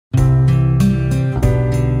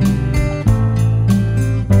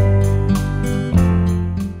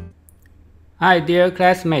Hi dear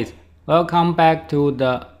classmates, welcome back to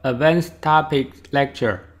the Advanced Topics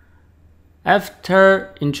lecture.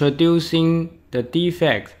 After introducing the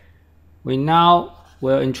defects, we now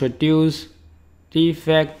will introduce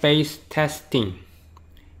defect-based testing.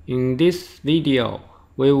 In this video,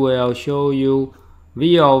 we will show you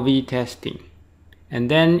VLV testing.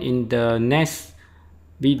 And then in the next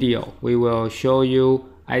video, we will show you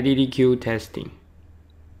IDDQ testing.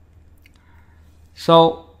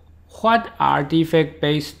 So, what are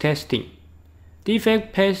defect-based testing?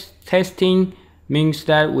 Defect-based testing means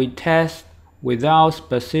that we test without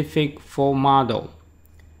specific fault model.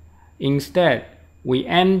 Instead, we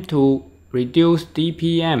aim to reduce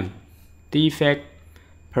DPM, defect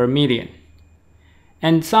per million.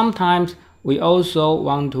 And sometimes we also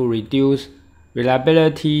want to reduce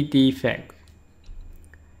reliability defect.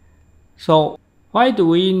 So, why do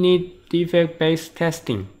we need defect-based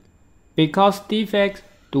testing? Because defects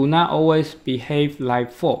do not always behave like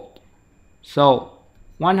fault. So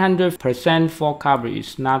 100% fault coverage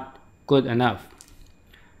is not good enough.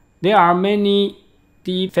 There are many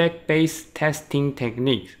defect-based testing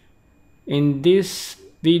techniques. In this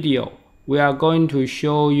video, we are going to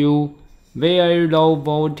show you very low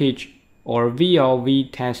voltage or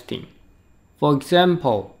VLV testing. For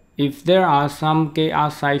example, if there are some gate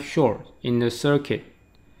oxide shorts in the circuit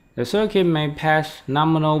may pass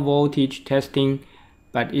nominal voltage testing,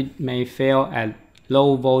 but it may fail at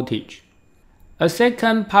low voltage. A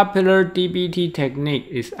second popular DBT technique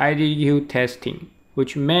is IDDQ testing,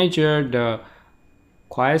 which measures the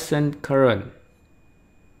quiescent current.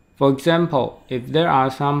 For example, if there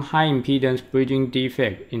are some high impedance bridging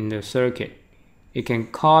defect in the circuit, it can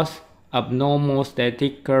cause abnormal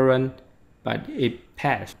static current, but it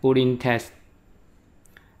passes Boolean test.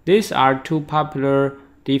 These are two popular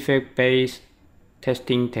defect-based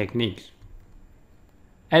testing techniques.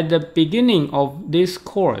 At the beginning of this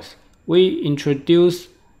course, we introduced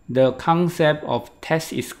the concept of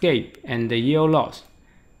test escape and the yield loss.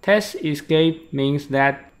 Test escape means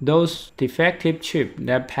that those defective chips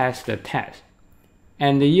that pass the test,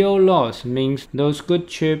 and the yield loss means those good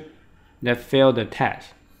chips that fail the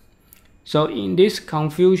test. So in this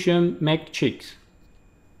confusion matrix,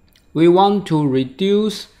 we want to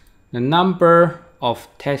reduce the number of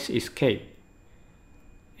test escape.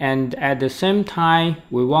 And at the same time,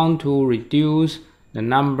 we want to reduce the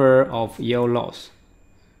number of yield loss.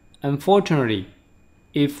 Unfortunately,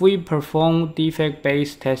 if we perform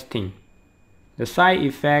defect-based testing, the side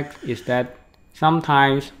effect is that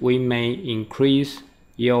sometimes we may increase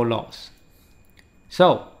yield loss.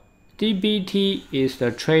 So, DBT is the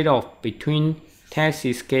trade-off between test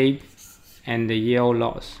escape and the yield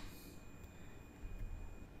loss.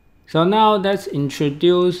 So now let's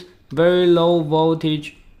introduce very low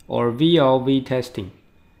voltage or VLV testing.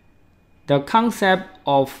 The concept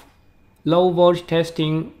of low voltage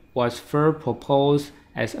testing was first proposed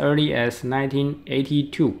as early as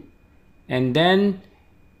 1982, and then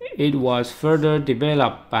it was further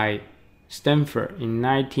developed by Stanford in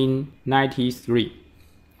 1993.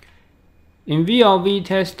 In VLV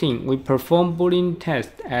testing, we perform Boolean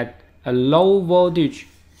tests at a low voltage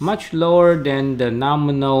much lower than the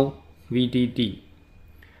nominal VDD,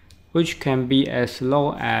 which can be as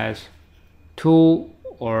low as 2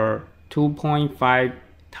 or 2.5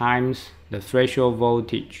 times the threshold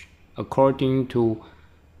voltage, according to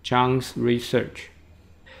John's research.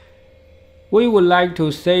 We would like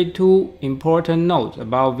to say two important notes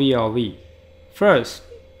about VLV. First,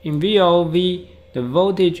 in VLV, the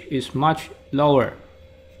voltage is much lower,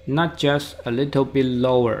 not just a little bit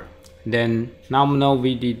lower than nominal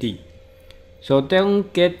VDD. So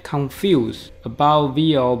don't get confused about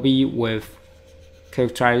VLV with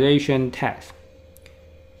characterization test.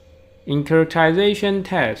 In characterization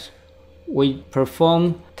test, we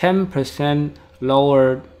perform 10%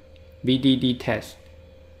 lower VDD test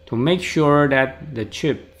to make sure that the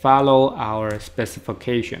chip follow our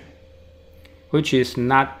specification, which is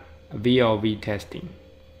not VLV testing.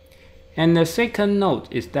 And the second note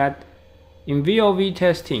is that in VLV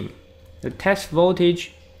testing, the test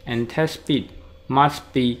voltage and test speed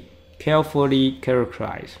must be carefully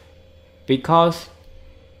characterized because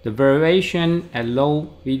the variation at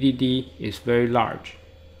low VDD is very large.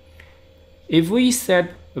 If we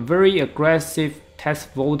set a very aggressive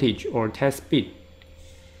test voltage or test speed,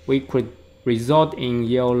 we could result in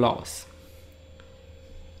yield loss.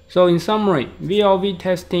 So in summary, VLV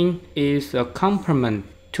testing is a complement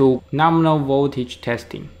to nominal voltage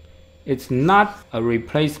testing. It's not a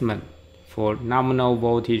replacement for nominal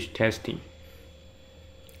voltage testing.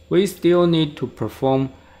 We still need to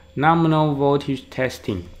perform nominal voltage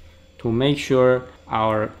testing to make sure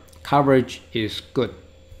our coverage is good.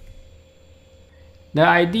 The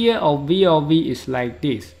idea of VLV is like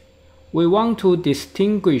this. We want to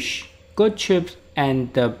distinguish good chips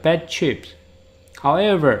and the bad chips.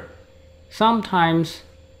 However, sometimes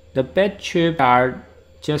the bad chips are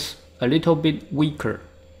just a little bit weaker.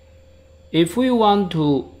 If we want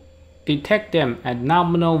to detect them at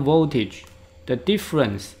nominal voltage, the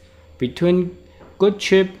difference between good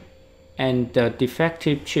chip and the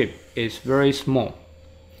defective chip is very small.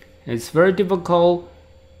 It's very difficult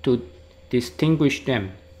to distinguish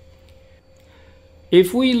them.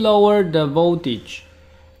 If we lower the voltage,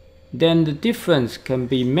 then the difference can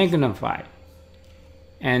be magnified,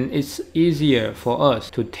 and it's easier for us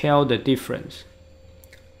to tell the difference.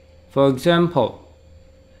 For example,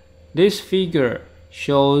 this figure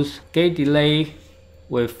shows gate delay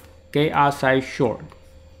with gate oxide short.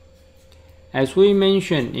 As we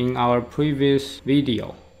mentioned in our previous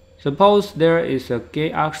video, suppose there is a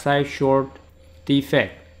gate oxide short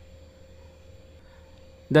defect.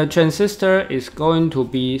 The transistor is going to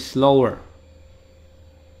be slower.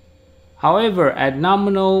 However, at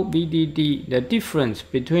nominal VDD, the difference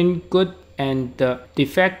between good and the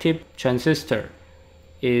defective transistor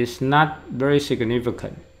is not very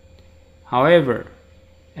significant. However,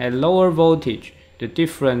 at lower voltage, the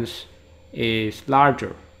difference is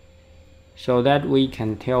larger, so that we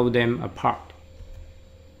can tell them apart.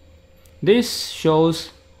 This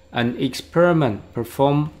shows an experiment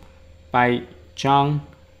performed by John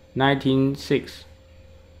 1906.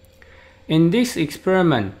 In this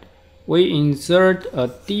experiment, we insert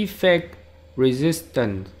a defect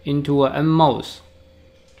resistance into an NMOS.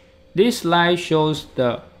 This slide shows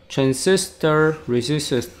the transistor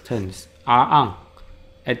resistance are on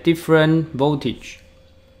at different voltage.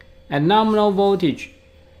 At nominal voltage,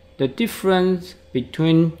 the difference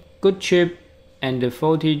between good chip and the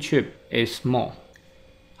faulty chip is small.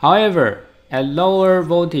 However, at lower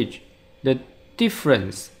voltage, the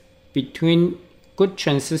difference between good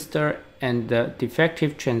transistor and the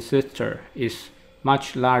defective transistor is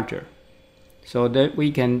much larger, so that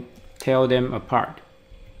we can tell them apart.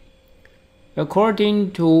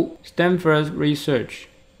 According to Stanford's research,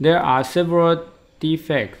 there are several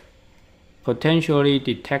defects potentially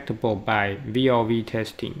detectable by VLV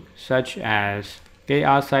testing, such as gate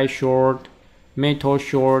oxide short, metal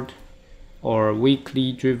short, or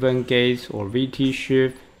weakly driven gates or VT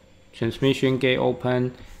shift, transmission gate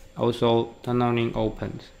open, also tunneling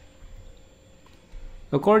opens.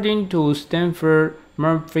 According to Stanford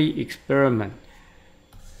Murphy experiment,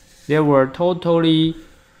 there were totally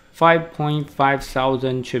 5.5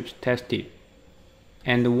 thousand chips tested,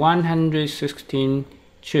 and 116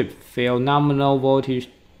 chips failed nominal voltage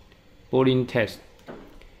Boolean test.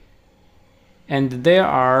 And there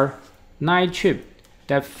are 9 chips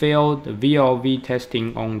that failed the VLV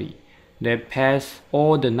testing only, that passed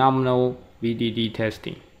all the nominal VDD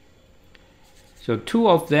testing. So 2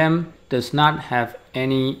 of them does not have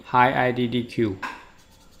any high IDDQ,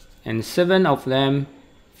 and 7 of them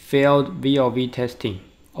failed VLV testing.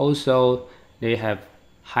 Also, they have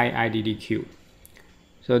high IDDQ.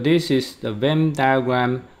 So this is the Venn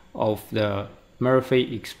diagram of the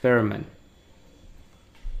Murphy experiment.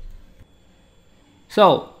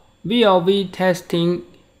 So VLV testing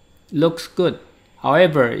looks good.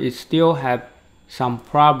 However, it still have some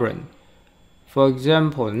problem. For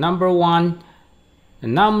example, number 1, the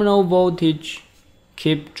nominal voltage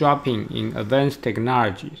keep dropping in advanced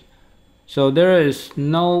technologies, so there is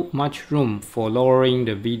no much room for lowering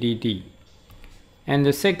the VDD. And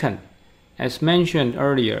the second, as mentioned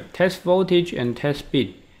earlier, test voltage and test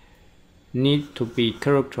speed need to be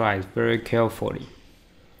characterized very carefully.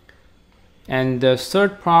 And the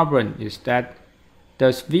third problem is that,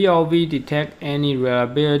 does VLV detect any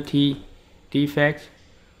reliability defects?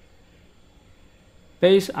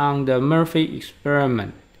 Based on the Murphy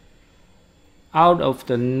experiment, out of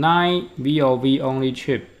the 9 VLV only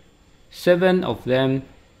chips, 7 of them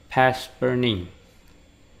passed burn-in,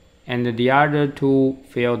 and the other 2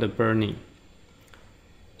 failed the burn-in.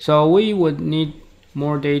 So we would need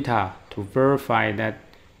more data to verify that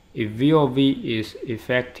if VLV is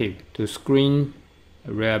effective to screen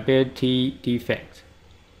reliability defects.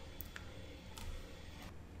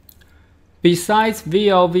 Besides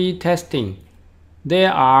VLV testing,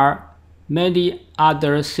 there are many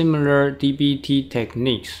other similar DBT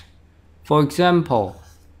techniques. For example,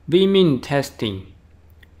 V-min testing.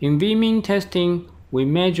 In V-min testing, we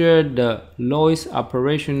measure the lowest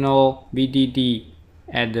operational VDD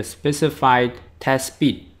at the specified test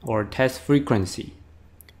speed or test frequency.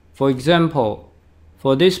 For example,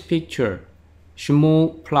 for this picture,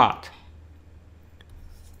 Shmoo plot,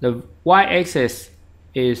 the y-axis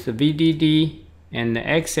is the VDD and the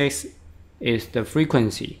x-axis is the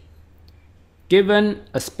frequency. Given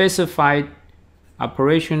a specified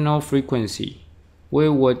operational frequency, we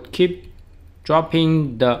would keep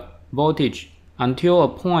dropping the voltage until a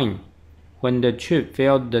point when the chip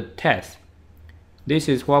failed the test. This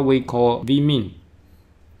is what we call Vmin.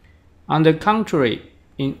 On the contrary,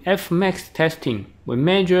 in Fmax testing, we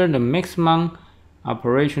measure the maximum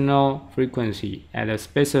operational frequency at a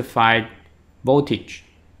specified voltage.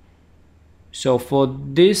 So for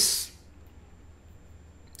this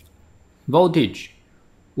voltage,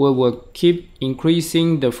 we will keep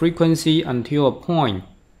increasing the frequency until a point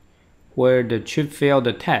where the chip failed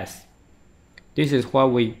the test. This is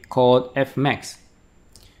what we call Fmax.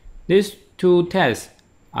 These two tests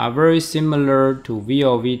are very similar to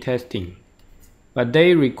VLV testing, but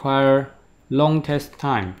they require long test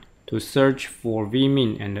time to search for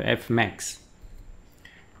Vmin and the Fmax.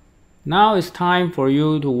 Now it's time for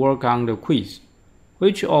you to work on the quiz.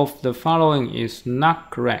 Which of the following is not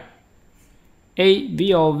correct? A.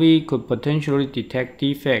 VLV could potentially detect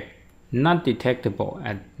defect not detectable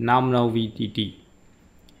at nominal VDD.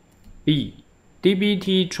 B.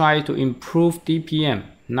 DBT tries to improve DPM,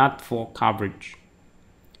 not for coverage.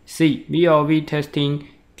 C. VLV testing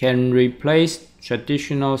can replace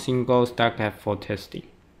traditional single stack for testing.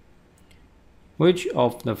 Which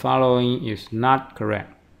of the following is not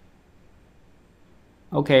correct?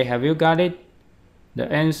 Okay, have you got it?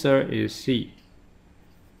 The answer is C.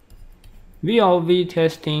 VLV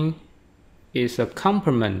testing is a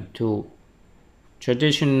complement to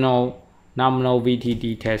traditional nominal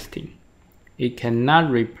VDD testing. It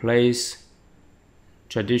cannot replace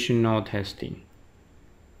traditional testing.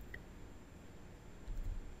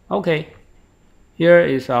 Okay, here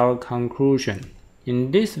is our conclusion.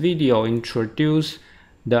 In this video, introduce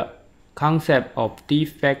the concept of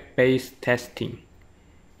defect-based testing.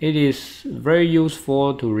 It is very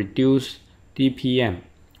useful to reduce DPM.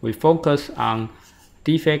 We focus on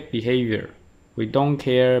defect behavior. We don't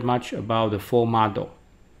care much about the full model.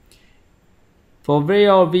 For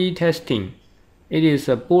VLV testing, it is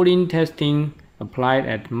a Boolean testing applied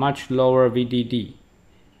at much lower VDD.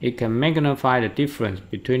 It can magnify the difference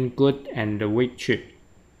between good and the weak chip.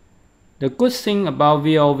 The good thing about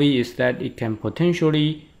VLV is that it can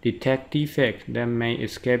potentially detect defects that may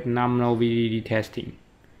escape nominal VDD testing.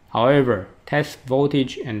 However, test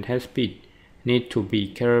voltage and test speed need to be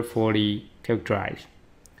carefully characterized.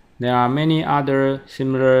 There are many other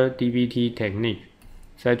similar DBT techniques,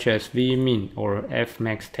 such as Vmin or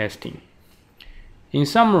Fmax testing. In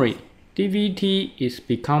summary, DBT is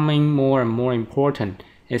becoming more and more important,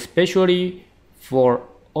 especially for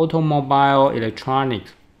automobile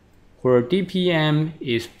electronics, where DPM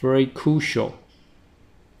is very crucial.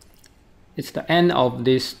 It's the end of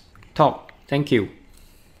this talk. Thank you.